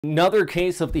Another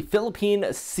case of the Philippine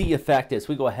Sea effect as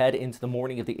we go ahead into the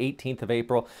morning of the 18th of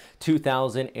April,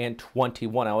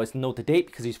 2021. I always note the date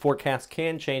because these forecasts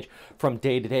can change from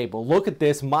day to day. But look at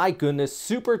this, my goodness,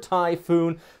 Super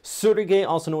Typhoon Surigae,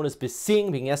 also known as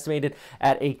Bising, being estimated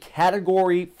at a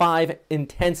Category 5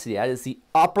 intensity. That is the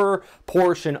upper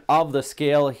portion of the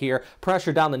scale here.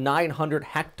 Pressure down to 900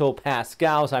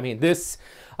 hectopascals. I mean, this...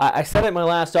 I said it in my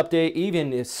last update,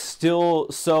 even is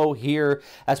still so here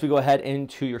as we go ahead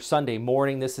into your Sunday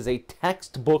morning. This is a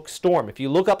textbook storm. If you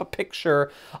look up a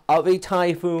picture of a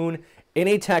typhoon in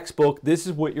a textbook, this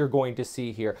is what you're going to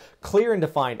see here. Clear and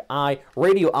defined eye,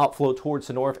 radial outflow towards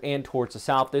the north and towards the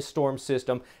south. This storm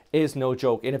system is no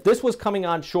joke. And if this was coming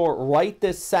on shore right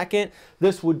this second,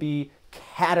 this would be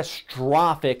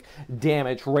catastrophic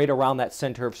damage right around that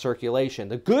center of circulation.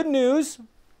 The good news,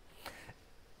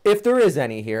 if there is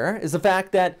any here, is the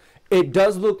fact that it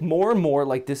does look more and more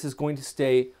like this is going to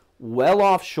stay well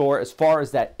offshore as far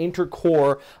as that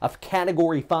intercore of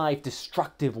Category 5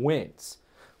 destructive winds,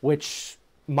 which,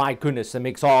 my goodness, it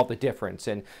makes all the difference,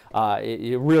 and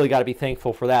you really got to be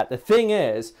thankful for that. The thing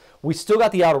is, we still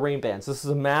got the outer rain bands. This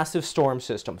is a massive storm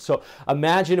system. So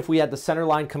imagine if we had the center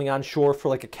line coming on shore for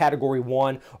like a Category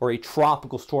 1 or a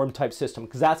tropical storm type system,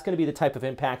 because that's going to be the type of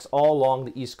impacts all along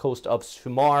the east coast of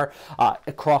Sumar,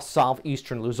 across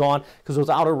southeastern Luzon, because those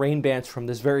outer rain bands from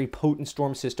this very potent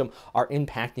storm system are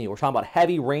impacting you. We're talking about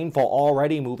heavy rainfall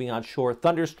already moving on shore,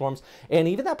 thunderstorms, and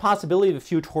even that possibility of a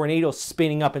few tornadoes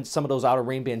spinning up in some of those outer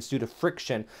rain bands due to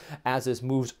friction as this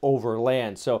moves over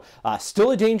land. So still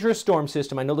a dangerous storm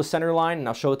system. I know the center line, and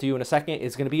I'll show it to you in a second,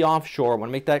 is going to be offshore. I want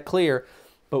to make that clear,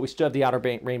 but we still have the outer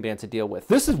rain bands to deal with.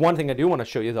 This is one thing I do want to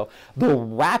show you, though. The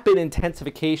rapid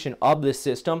intensification of this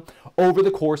system over the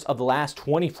course of the last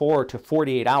 24 to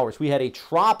 48 hours. We had a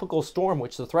tropical storm,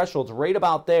 which the threshold's right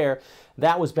about there.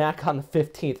 That was back on the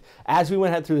 15th. As we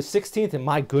went ahead through the 16th, and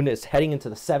my goodness, heading into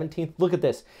the 17th, look at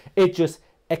this. It just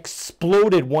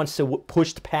exploded once it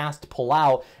pushed past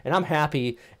Palau, and I'm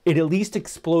happy it at least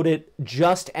exploded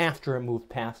just after it moved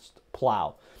past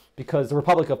Palau, because the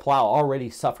Republic of Palau already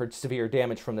suffered severe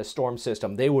damage from this storm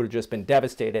system. They would have just been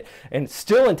devastated, and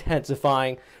still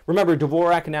intensifying. Remember,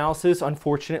 Dvorak analysis,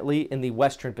 unfortunately, in the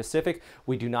Western Pacific,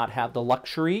 we do not have the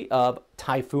luxury of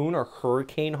typhoon or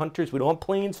hurricane hunters. We don't have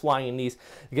planes flying in these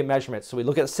to get measurements. So we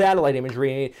look at satellite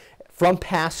imagery from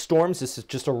past storms. This is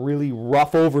just a really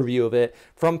rough overview of it.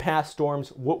 From past storms,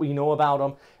 what we know about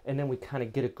them, and then we kind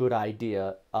of get a good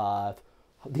idea of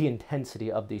the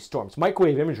intensity of these storms.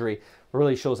 Microwave imagery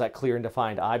really shows that clear and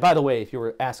defined eye. By the way, if you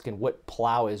were asking what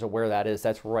Palau is or where that is,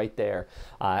 that's right there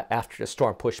after the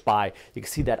storm pushed by. You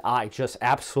can see that eye just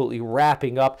absolutely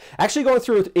wrapping up. Actually going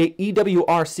through a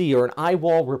EWRC, or an eye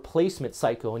wall replacement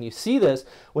cycle. And you see this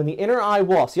when the inner eye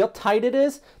wall, see how tight it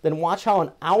is? Then watch how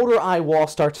an outer eye wall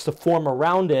starts to form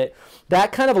around it.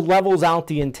 That kind of levels out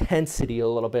the intensity a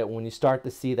little bit when you start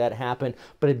to see that happen.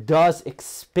 But it does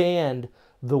expand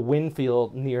the wind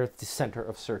field near the center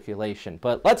of circulation.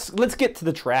 But let's get to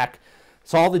the track.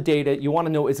 So all the data you want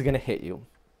to know is going to hit you.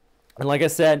 And like I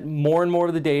said, more and more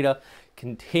of the data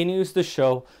continues to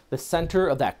show the center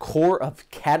of that core of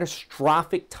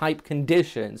catastrophic type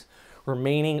conditions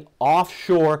remaining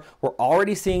offshore. We're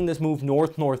already seeing this move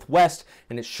north-northwest,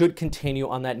 and it should continue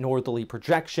on that northerly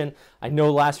projection. I know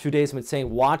the last few days I've been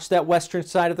saying watch that western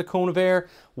side of the cone of air.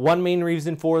 One main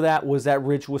reason for that was that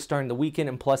ridge was starting to weaken,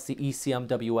 and plus the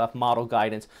ECMWF model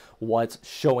guidance was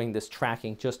showing this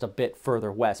tracking just a bit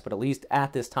further west. But at least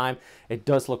at this time, it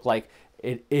does look like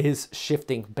it is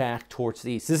shifting back towards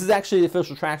the east. This is actually the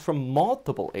official tracks from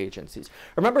multiple agencies.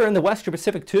 Remember, in the Western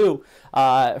Pacific too,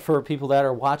 for people that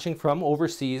are watching from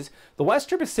overseas, the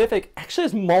Western Pacific actually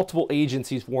has multiple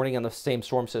agencies warning on the same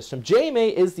storm system.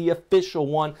 JMA is the official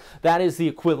one. That is the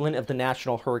equivalent of the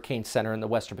National Hurricane Center in the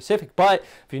Western Pacific. But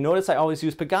if you notice, I always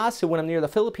use PAGASA when I'm near the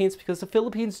Philippines, because the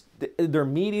Philippines, their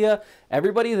media,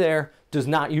 everybody there does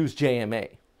not use JMA.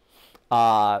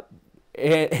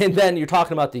 And then you're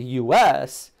talking about the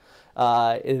U.S.,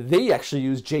 they actually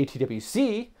use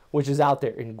JTWC, which is out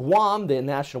there in Guam. The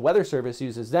National Weather Service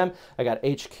uses them. I got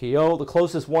HKO. The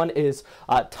closest one is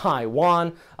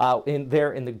Taiwan, in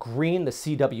the green, the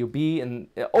CWB. And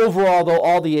overall, though,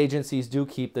 all the agencies do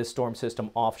keep this storm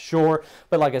system offshore.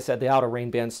 But like I said, the outer rain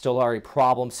bands still are a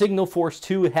problem. Signal Force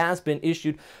 2 has been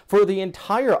issued for the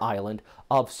entire island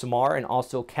of Samar and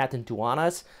also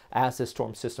Catanduanes as the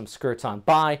storm system skirts on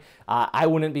by. I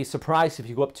wouldn't be surprised if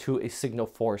you go up to a signal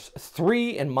force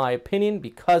 3, in my opinion,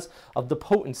 because of the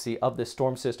potency of this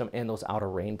storm system and those outer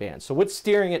rain bands. So what's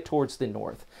steering it towards the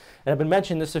north? And I've been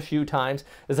mentioning this a few times,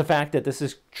 is the fact that this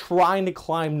is trying to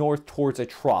climb north towards a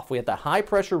trough. We have the high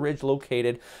pressure ridge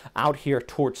located out here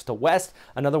towards the west,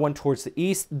 another one towards the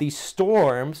east. These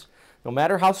storms, no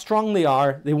matter how strong they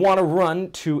are, they want to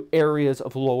run to areas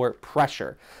of lower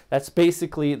pressure. That's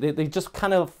basically, they just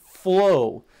kind of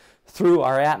flow through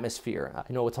our atmosphere.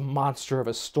 I know it's a monster of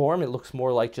a storm. It looks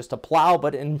more like just a plow,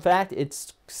 but in fact,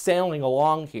 it's sailing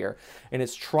along here, and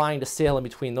it's trying to sail in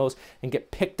between those and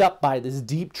get picked up by this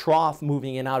deep trough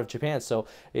moving in out of Japan. So,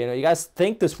 you know, you guys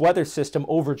thank this weather system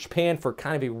over Japan for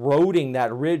kind of eroding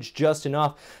that ridge just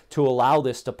enough to allow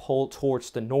this to pull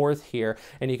towards the north here.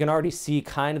 And you can already see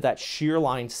kind of that shear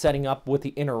line setting up with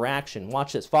the interaction.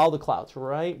 Watch this. Follow the clouds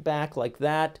right back like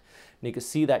that. And you can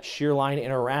see that shear line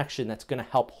interaction that's going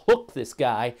to help hook this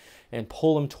guy and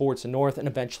pull him towards the north and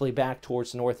eventually back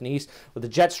towards the north and east. With the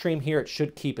jet stream here, it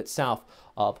should keep it south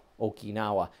of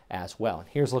Okinawa as well. And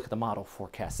here's a look at the model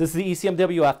forecast. This is the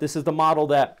ECMWF. This is the model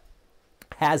that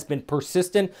has been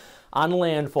persistent on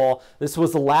landfall. This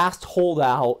was the last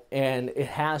holdout, and it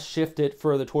has shifted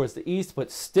further towards the east,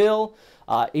 but still,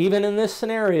 even in this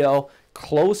scenario,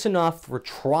 close enough for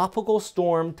tropical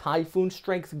storm typhoon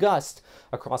strength gust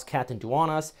across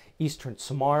Catanduanes, eastern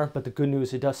Samar. But the good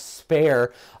news, it does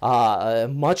spare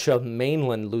much of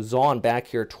mainland Luzon back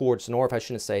here towards north. I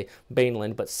shouldn't say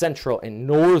mainland, but central and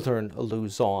northern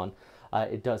Luzon.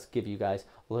 It does give you guys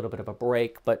a little bit of a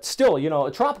break, but still, you know,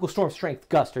 a tropical storm strength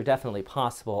gusts are definitely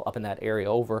possible up in that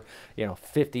area over, you know,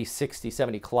 50, 60,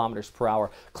 70 kilometers per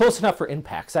hour. Close enough for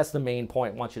impacts. That's the main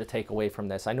point I want you to take away from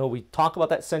this. I know we talk about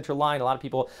that center line. A lot of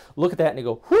people look at that and they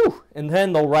go, whew, and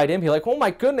then they'll write in, be like, oh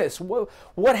my goodness,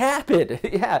 what happened?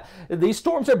 Yeah, these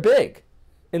storms are big,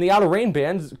 and the outer rain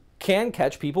bands can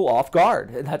catch people off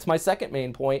guard. And that's my second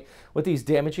main point with these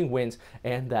damaging winds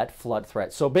and that flood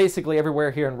threat. So basically everywhere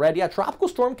here in red, yeah, tropical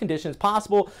storm conditions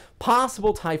possible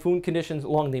typhoon conditions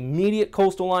along the immediate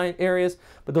coastal line areas,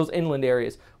 but those inland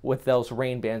areas with those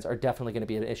rain bands are definitely going to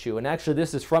be an issue. And actually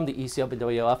this is from the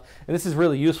ECMWF, and this is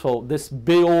really useful. This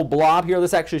big old blob here,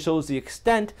 this actually shows the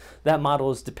extent that model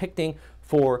is depicting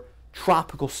for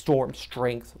tropical storm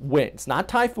strength winds. Not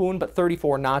typhoon, but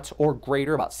 34 knots or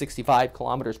greater, about 65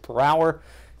 kilometers per hour.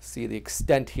 See the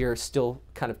extent here still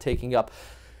kind of taking up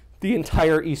the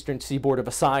entire eastern seaboard of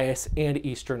Visayas and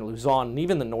eastern Luzon, and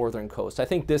even the northern coast. I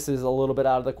think this is a little bit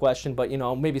out of the question, but you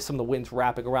know, maybe some of the winds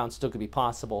wrapping around still could be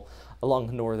possible along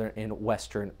the northern and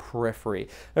western periphery.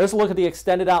 Let's look at the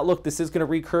extended outlook. This is going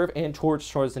to recurve and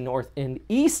towards the north and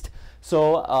east.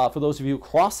 So for those of you who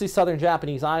cross the southern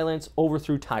Japanese islands over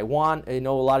through Taiwan, I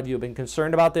know a lot of you have been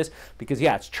concerned about this because,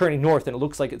 yeah, it's turning north and it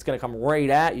looks like it's going to come right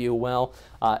at you. Well,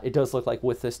 it does look like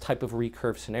with this type of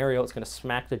recurve scenario, it's going to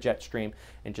smack the jet stream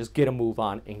and just get a move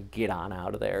on and get on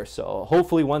out of there. So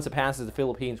hopefully once it passes the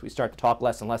Philippines, we start to talk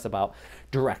less and less about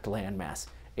direct landmass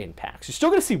impacts. You're still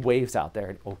going to see waves out there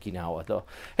in Okinawa, though.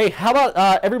 Hey, how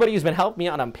about everybody who's been helping me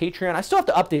out on Patreon? I still have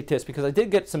to update this because I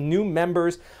did get some new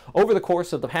members over the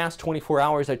course of the past 24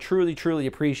 hours. I truly, truly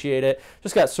appreciate it.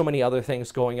 Just got so many other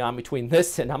things going on between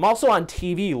this, and I'm also on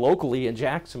TV locally in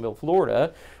Jacksonville,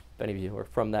 Florida. If any of you are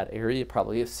from that area, you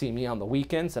probably have seen me on the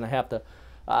weekends, and I have to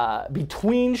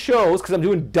between shows because I'm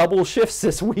doing double shifts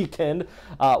this weekend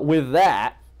with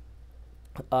that.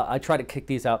 I try to kick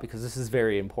these out because this is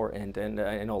very important, and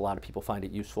I know a lot of people find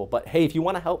it useful. But hey, if you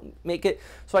want to help make it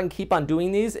so I can keep on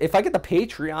doing these, if I get the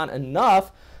Patreon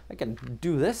enough, I can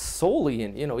do this solely,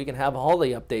 and you know, you can have all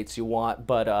the updates you want.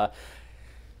 But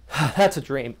that's a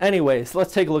dream. Anyways,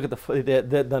 let's take a look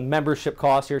at the membership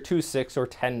cost here, $2, $6, or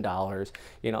 $10.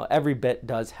 You know, every bit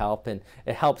does help, and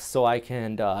it helps so I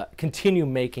can continue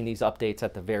making these updates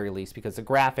at the very least, because the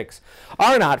graphics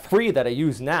are not free that I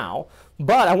use now,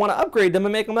 but I want to upgrade them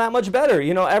and make them that much better.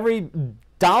 You know, every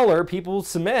dollar people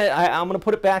submit, I'm going to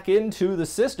put it back into the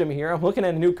system here. I'm looking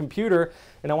at a new computer,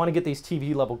 and I want to get these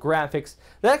TV level graphics.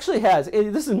 That actually has,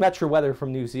 this is Metro Weather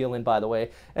from New Zealand, by the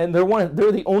way, and they're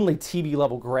the only TV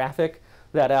level graphic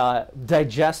that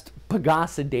digest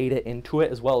PAGASA data into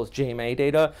it, as well as JMA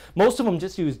data. Most of them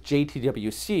just use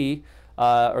JTWC,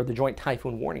 or the Joint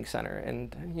Typhoon Warning Center.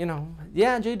 And, you know,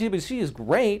 yeah, JTWC is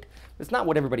great. It's not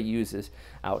what everybody uses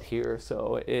out here.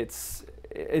 So it's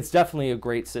definitely a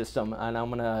great system, and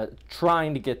I'm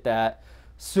trying to get that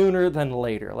sooner than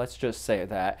later. Let's just say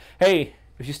that. Hey,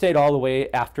 if If you stayed all the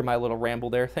way after my little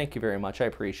ramble there, thank you very much. I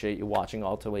appreciate you watching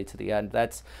all the way to the end.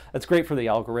 That's great for the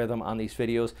algorithm on these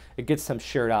videos. It gets them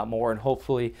shared out more, and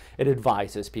hopefully it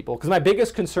advises people. Because my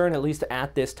biggest concern, at least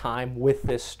at this time with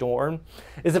this storm,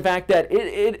 is the fact that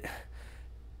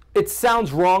it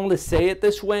sounds wrong to say it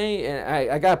this way,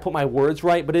 and I got to put my words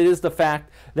right, but it is the fact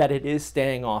that it is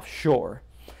staying offshore.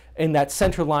 And that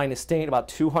center line is staying about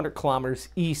 200 kilometers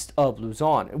east of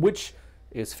Luzon, which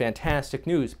is fantastic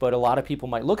news. But a lot of people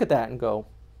might look at that and go,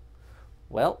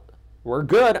 well, we're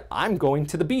good. I'm going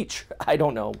to the beach. I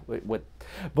don't know what,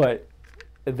 but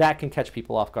that can catch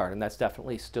people off guard, and that's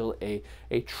definitely still a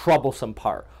troublesome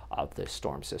part of this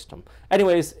storm system.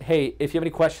 Anyways, hey, if you have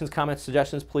any questions, comments,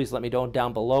 suggestions, please let me know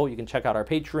down below. You can check out our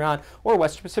Patreon or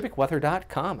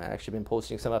westernpacificweather.com. I've actually been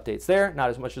posting some updates there, not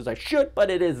as much as I should, but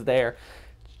it is there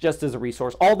just as a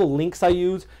resource. All the links I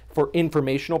use for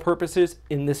informational purposes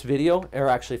in this video are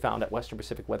actually found at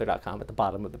westernpacificweather.com at the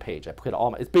bottom of the page. I put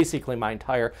all it's basically my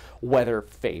entire weather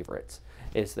favorites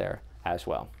is there as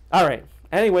well. All right.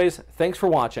 Anyways, thanks for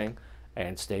watching,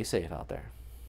 and stay safe out there.